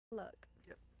Look.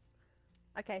 Yep.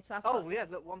 Okay, so I've Oh, got... yeah,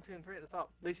 look, 1, 2, and 3 at the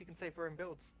top. Lucy can save her own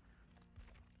builds.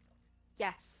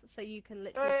 Yes, so you can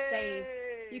literally save...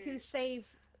 You can save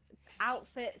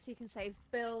outfits, you can save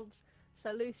builds.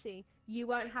 So Lucy, you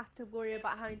won't have to worry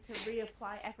about having to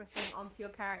reapply everything onto your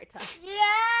character. Yeah,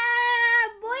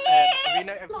 boy! Have you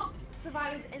know... Lock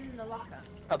survivors in the locker.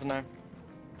 I don't know.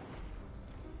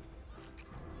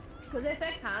 Because if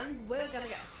they can, we're gonna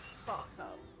get fucked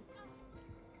up.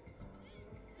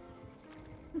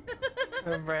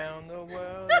 Around the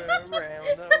world, around the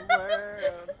world,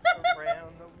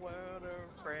 around the world,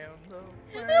 around the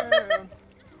world.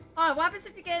 Oh, what happens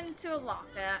if you get into a locker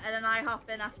and then I hop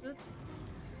in afterwards?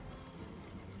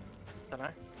 Don't know.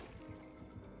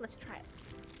 Let's try it.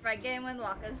 Right, get in one of the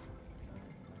lockers.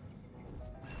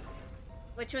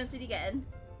 Which ones did you get in?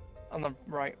 On the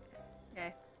right.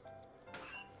 Okay.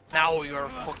 Now you're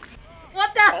fucked.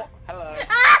 What the? Oh, hello.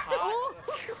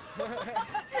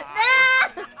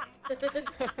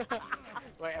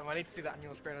 Wait, I need to see that on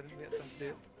your screen. I didn't get time to do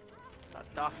it. That's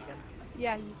dark again.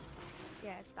 Yeah,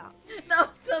 it's dark. No,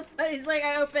 so funny. It's like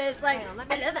I open it's like, Hang on, let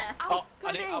me... hello there. Oh,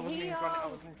 I wasn't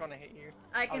even trying to hit you.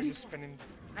 I I was can, just spinning.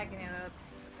 I can handle it.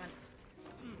 It's fine.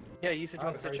 Yeah, you said you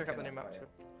wanted to check out the new map.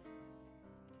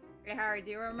 Hey Harry,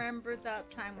 do you remember that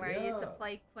time where I used to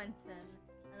play Quentin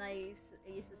and I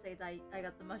used to say that I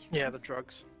got the mushrooms? Yeah, the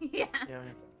drugs. Yeah. Yeah.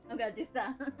 I'm gonna do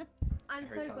that. I'm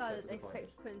Harry so sounds glad so that they disappointed.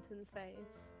 fixed Quentin's face.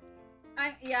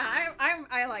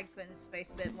 I like Quentin's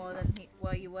face a bit more than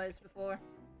what he was before.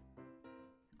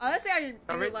 Honestly, I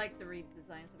do like the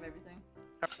redesigns of everything.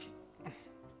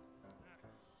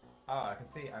 Oh, I can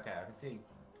see. Okay, I can see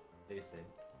Lucy.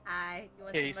 Hi.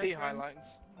 Yeah, you see highlights,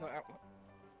 not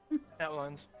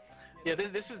outlines. Yeah,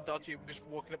 this is dodgy. We're just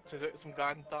walking up to some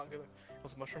guy in the dark.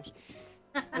 What's mushrooms?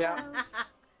 Yeah.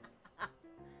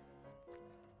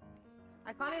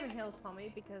 I can't even heal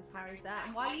Tommy because Harry's there.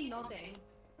 And why are you nodding?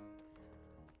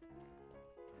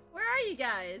 Where are you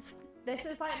guys? This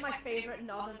is like my favorite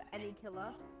nod of any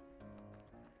killer.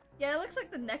 Yeah, it looks like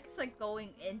the neck is like going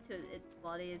into its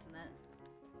body, isn't it?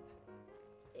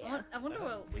 Yeah. I wonder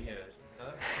what. Weird.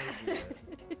 That's so weird.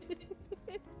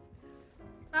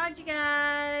 How'd you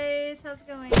guys? How's it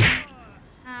going?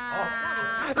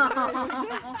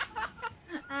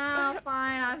 Oh,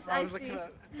 fine. I I was see.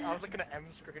 looking at M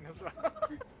screen as well.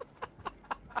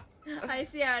 I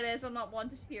see how it is. I'm not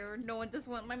wanted here. No one does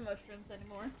want my mushrooms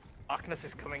anymore. Darkness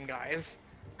is coming, guys.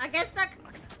 I get stuck.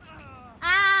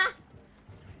 Ah!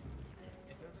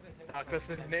 Darkness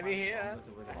is nearly here.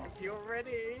 If you're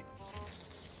ready.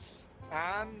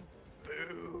 And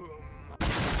boom.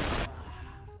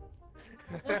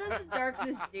 What does the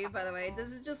darkness do, by the way?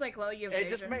 Does it just like lower your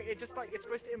vision? It's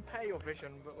supposed to impair your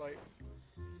vision, but like,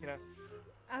 you know.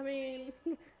 I mean,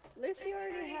 Lucy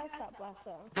already has that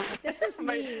blaster. This is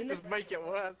mean. Just make it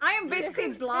worse. I am basically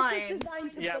This is blind.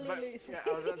 designed to Yeah, bully but Lucy. yeah, I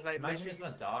was about to say, Imagine Lucy, it's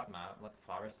on a dark map, like the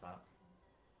forest map.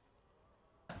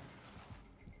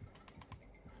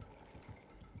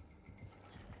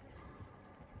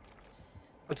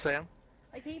 what'd you say?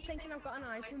 I keep thinking I've got an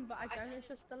item, but I don't. It's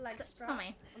just the leg strap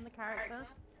Tommy. on the character.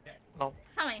 No.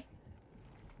 Tommy.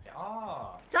 Get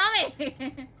off! Tommy!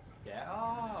 Get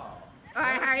off!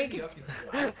 Alright, Harry, Get you off, can, you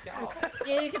slut. Get off!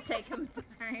 yeah, you can take him.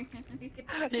 Sorry.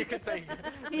 You can take it.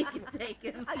 You can take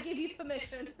him. I give you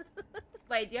permission.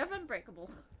 Wait, do you have Unbreakable?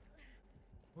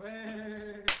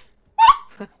 Wait!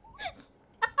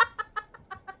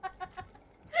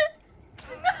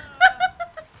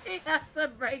 He has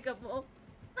Unbreakable.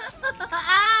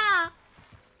 Ah!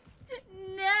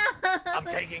 No! I'm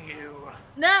taking you.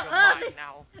 No! You're Oh, mine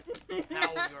now.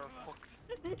 Now you're fucked.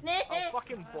 I'll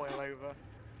fucking boil over.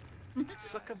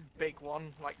 Suck a big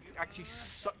one. Like, actually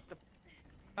suck the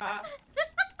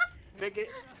big it.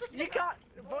 You can't.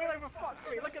 Boil over fucks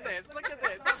me. Look at this. Look at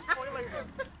this. That's boil over.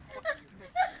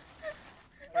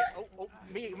 Wait, oh,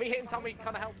 me hitting Tommy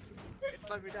kind of helps. It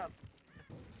slowed me down.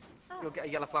 You'll get a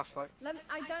yellow flashlight.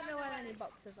 I don't know where any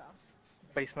boxes are.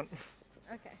 Basement.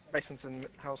 Okay. Basement's in the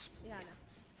house. Yeah, I know.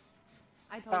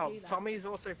 I told Oh, you that. Tommy's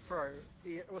also threw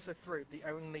the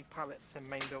only pallets in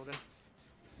main building.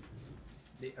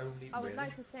 The only I would really?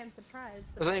 like to say I'm surprised.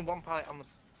 There's only one pallet on the.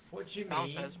 What do you mean,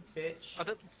 downstairs. bitch? I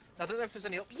don't know if there's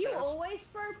any upstairs. You always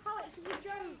throw pallets as a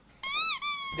joke.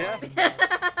 Yeah.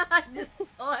 I just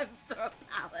saw him throw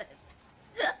pallets.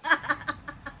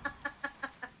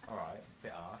 Alright,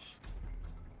 bit harsh.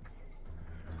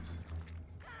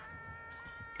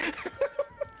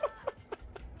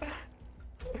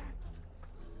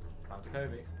 Found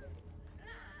Kobe.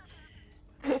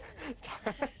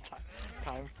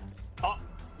 Time. Oh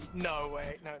no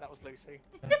way! No, that was Lucy.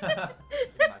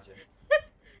 Imagine.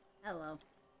 Hello.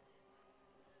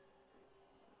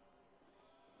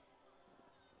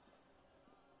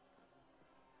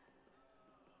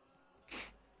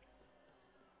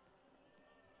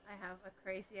 I have a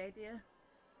crazy idea.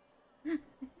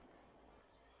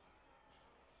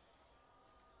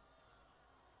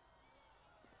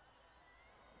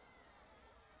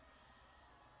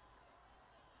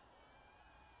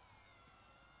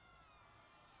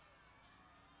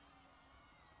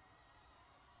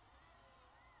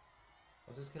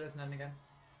 What's this killer's name again?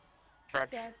 Dredge.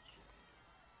 Dredge.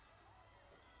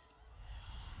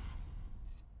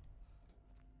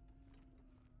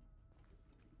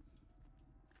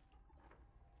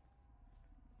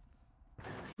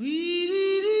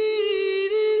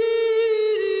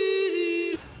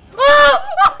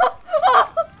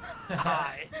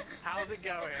 Hi. How's it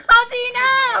going? How do you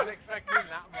know? I'm expecting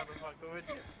that motherfucker, would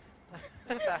you?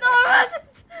 No, I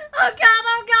wasn't. Oh god,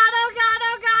 oh god, oh god,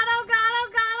 oh god, oh god, oh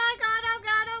god, oh god, oh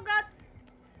god, oh god.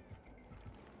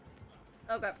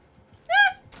 Oh god.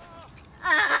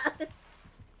 Ah.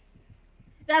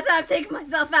 That's how I'm taking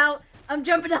myself out. I'm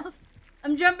jumping off.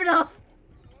 I'm jumping off.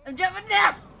 I'm jumping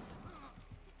down.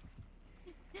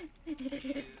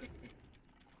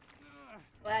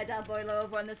 Well, I don't boil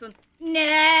over on this one.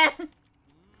 Nah.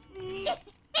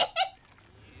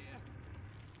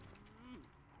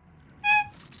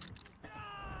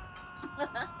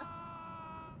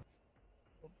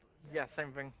 Yeah,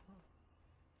 same thing.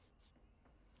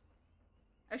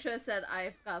 I should have said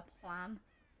I've got a plan.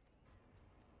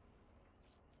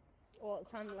 Well, it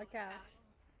sounded like a...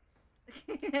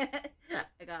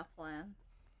 I got a plan.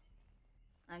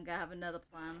 I'm gonna have another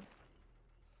plan.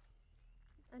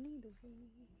 I need a V.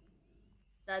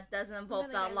 That doesn't involve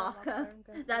gonna that get that locker. locker, I'm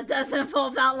gonna- That doesn't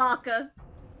involve that locker.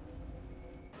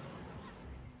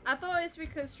 I thought it's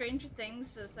because Stranger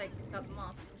Things just like cut them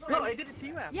off. No, I did it to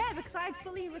you, Em. Yeah, because I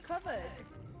fully recovered.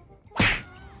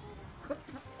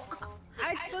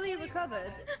 I fully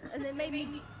recovered, and it made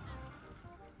me...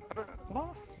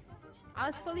 What? I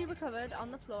was fully recovered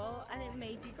on the floor, and it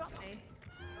made you drop me.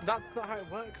 That's not how it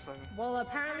works, though. Well,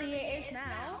 apparently it is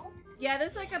now. Yeah,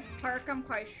 there's like a perk, I'm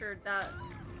quite sure that...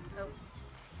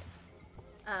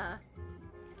 Oh.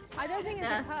 I don't think it's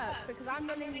Yeah. a perk, because I'm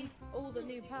running all the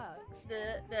new perks.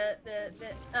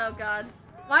 Oh god.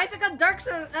 Why is it got dark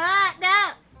so... Ah,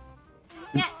 no!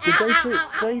 Yeah, Did ow, they, ow,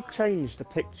 ow, ow. they changed the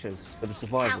pictures for the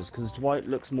survivors because Dwight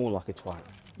looks more like a twat.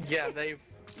 Yeah, they've...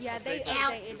 Yeah, they Ow.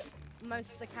 updated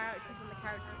most of the characters and the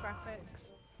character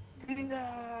graphics.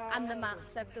 No. And the maps,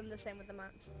 they've done the same with the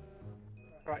maps.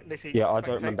 Right, Lizzie. Yeah, I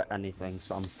don't spectate. remember anything,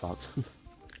 so I'm fucked.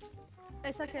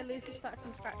 It's like a Lucy start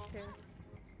from scratch too.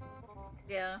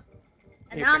 Yeah.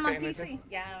 And You now I'm on spectating, Lucy? PC.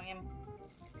 Yeah, I am.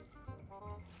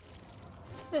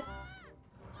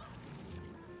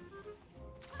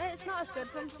 It's not as good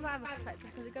from survivor perspective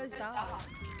because it goes dark,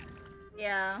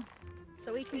 Yeah.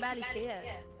 so we can barely see it.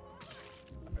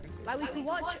 Like we can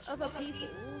watch other people.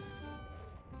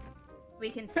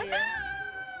 We can see it.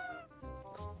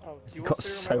 Oh, do you Got also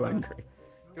so remember... angry.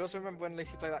 You also remember when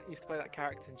Lucy used to play that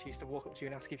character and she used to walk up to you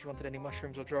and ask if you wanted any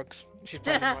mushrooms or drugs? She's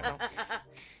playing them right now.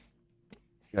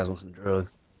 You guys want some drugs?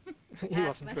 He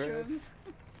wasn't true. Mushrooms.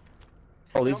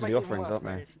 Oh, You these know are what the makes it even offerings, worse, aren't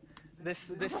they?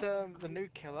 mate? The new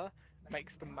killer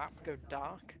makes the map go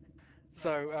dark.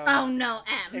 So Oh no,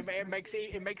 M. it makes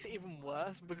it even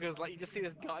worse because like you just see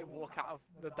this guy walk out of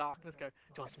the darkness, go, "Do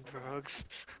you want some drugs?"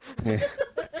 Yeah.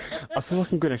 I feel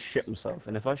like I'm gonna shit myself,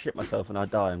 and if I shit myself and I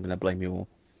die, I'm gonna blame you all.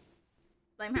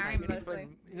 Blame Harry You need to mostly.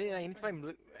 blame, yeah, you need to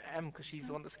blame Em because she's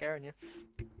the one that's scaring you.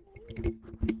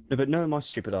 No, but no, my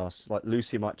stupid ass. Like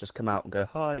Lucy might just come out and go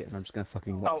hi, and I'm just gonna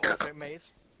fucking. Oh, also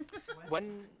Maze.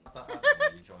 When I thought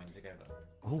you joined together.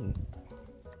 Oh.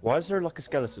 Why is there like a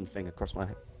skeleton thing across my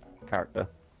character?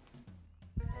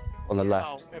 On the left.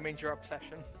 oh, it means your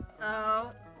obsession.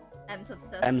 Oh, M's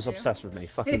obsessed. M's with you. obsessed with me.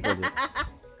 Fucking brilliant.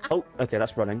 Oh, okay,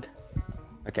 that's running.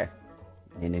 Okay.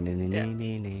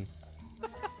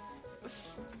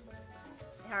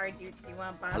 Harry, do you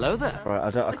want to buy Hello some there. stuff?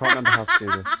 Right, I can't remember how to do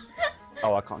this.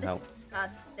 Oh, I can't help.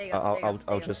 There you go.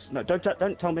 I'll just no.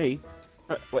 Don't tell me.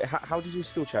 Wait, how did you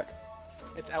skill check?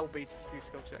 It's LB to do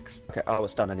skill checks. Okay, oh,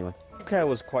 it's done anyway. Okay, I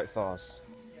was quite fast.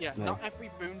 Yeah, No. not every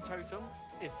boon totem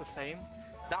is the same.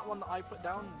 That one that I put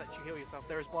down lets you heal yourself.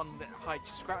 There is one that hides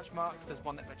your scratch marks. There's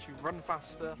one that lets you run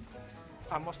faster.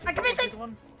 And what's the, I what was the committed! other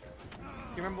one?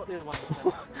 You remember what the other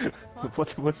one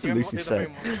was? What's You remember Lucy what the other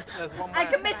say? boon was? There's one I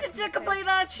where committed to complete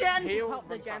action! heal, Pop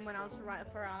the run gem when I faster. was right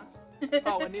up her ass.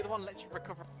 Oh, and the other one lets you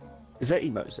recover. Is there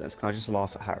emotes in this? Can I just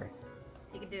laugh at Harry?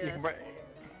 You can do You can, this.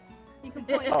 You can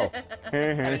point. Oh.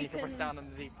 and you can can- press down on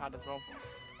the D-pad as well.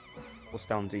 What's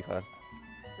down deeper? It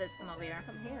says come over here.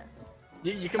 Come here.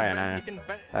 You can, Hang on, bend- hang you on. can,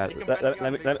 bend- you can bend Let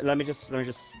behind me Lucy.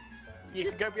 just. You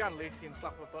can go behind Lucy and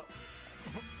slap her butt.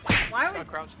 Why Just would... gotta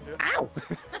crouch and do it. Ow!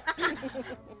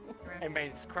 Hey,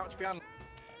 maze, crouch behind.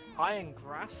 Iron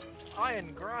grasp.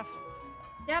 Iron grasp.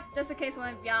 Yep, just in case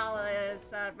one of y'all is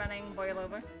running boil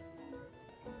over.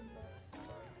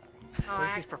 Oh,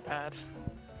 Lucy's prepared.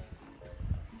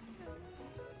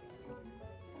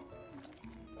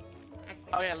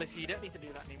 Oh yeah, Lucy, you don't need to do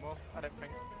that anymore. I don't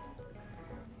think.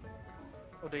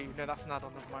 Or do you? No, that's an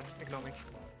add-on. Never mind. Ignore me.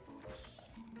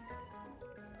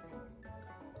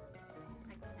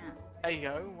 I can't. Hey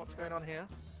yo, what's going on here?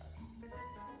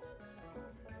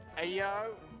 Hey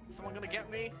yo, someone gonna get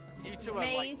me? You two are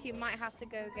Maze, like, you might have to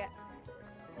go get.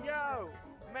 yo,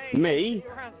 Maze. Me?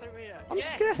 Your ass over here. I'm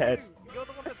Yes, scared. You're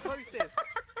the one that's closest.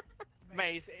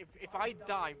 Maze, if I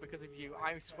die because of you,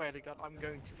 I swear to God, I'm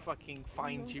going to fucking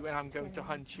find you and I'm going to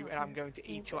hunt you and I'm going to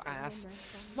eat your ass.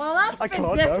 Well, that's I been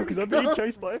can't now because I'm being difficult.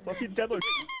 chased by a fucking demo. Okay,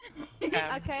 it's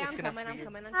I'm gonna coming, I'm be-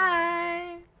 coming, I'm coming.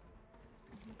 Hi.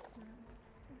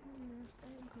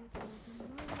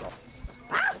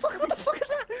 Ah, fuck, what the fuck is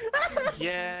that?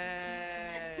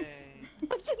 Yay!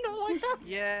 I did not like that.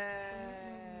 Yay!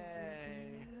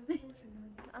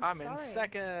 I'm in sorry.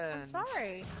 second. I'm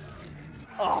sorry.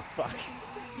 Oh, fuck.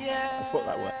 Yay! I thought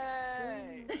that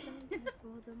worked.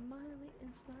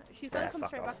 She's gonna Yeah, come fuck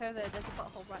straight off. back over. There's a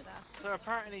butthole right there. So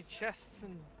apparently chests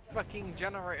and fucking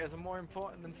generators are more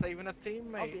important than saving a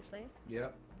teammate. Obviously.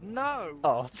 Yep. No!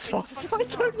 Oh, toss. I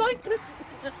don't like this.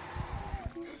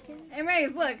 Hey,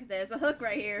 Maze, look, there's a hook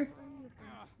right here.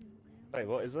 Wait,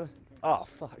 what is it? Oh,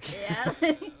 fuck. Yeah,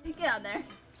 get on there.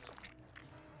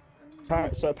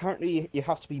 So apparently you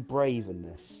have to be brave in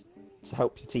this to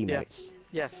help your teammates.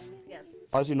 Yes. Yes.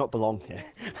 I do not belong here.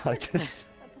 I just,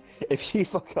 if you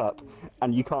fuck up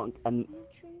and you can't, and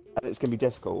it's gonna be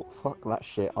difficult. Fuck that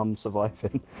shit. I'm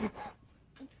surviving.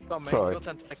 Go on, mate. Sorry. Your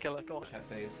turn to kill it. Go on. Check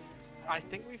these. I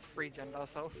think we've free-genned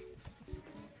ourselves.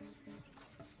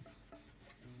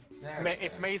 There.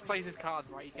 If Maze plays his cards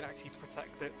right, he can actually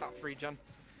protect that free-gen.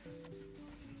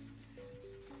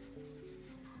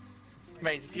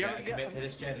 Maze, if you You ever better get commit to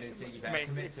this gen, Lucy. You better Maze,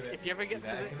 commit to it. if you ever get You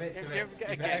better to commit the, if to you it. ever get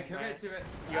a You better game commit where to it.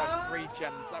 you have three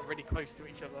gens that are really close to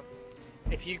each other,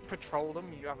 if you patrol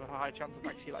them, you have a high chance of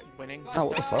actually like winning. Oh,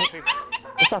 what the fuck? People-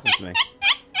 What's happened to me?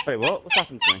 Wait, what? What's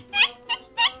happened to me?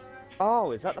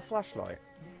 Oh, is that the flashlight?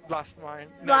 Last mine.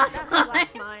 Last That's time.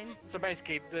 like mine. So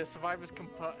basically, the survivors can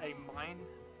put a mine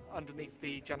underneath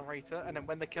the generator, and then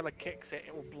when the killer kicks it,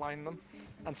 it will blind them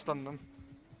and stun them.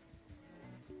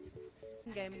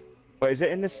 Game. Wait, is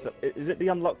it in this? Is it the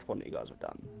unlocked one that you guys have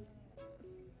done?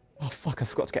 Oh fuck! I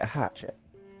forgot to get a hatchet.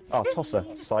 Oh, tosser,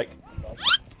 psych.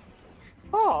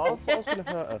 Oh, I thought I was gonna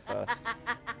hurt her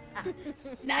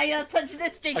first. Now you're touching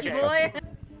this streaky Okay, boy.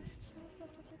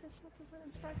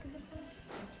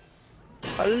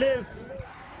 I live.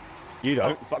 You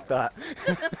don't. Fuck that.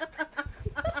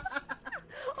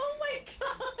 Oh my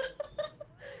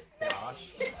god! Gosh.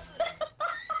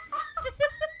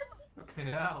 Fucking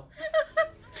hell.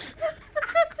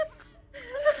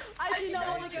 I do not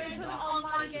want to go into an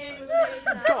online game with me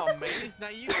now. Come on, Maze. Now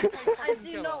you can play I fucking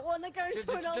do killer. not want to go Just,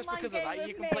 into an just online because of game that, with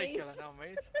you can me. play killer now,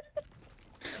 Maze.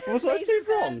 What was I Maze do is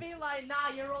gonna wrong? be like, nah,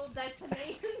 you're all dead to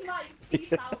me. Like,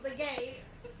 peace out the gate.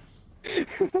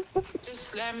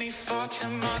 Just let me fall to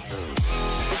my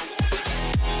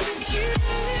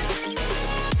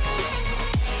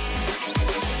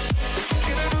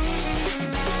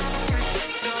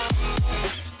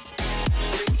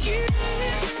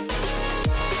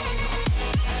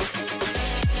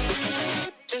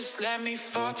Just let me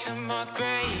fall to my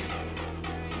grave.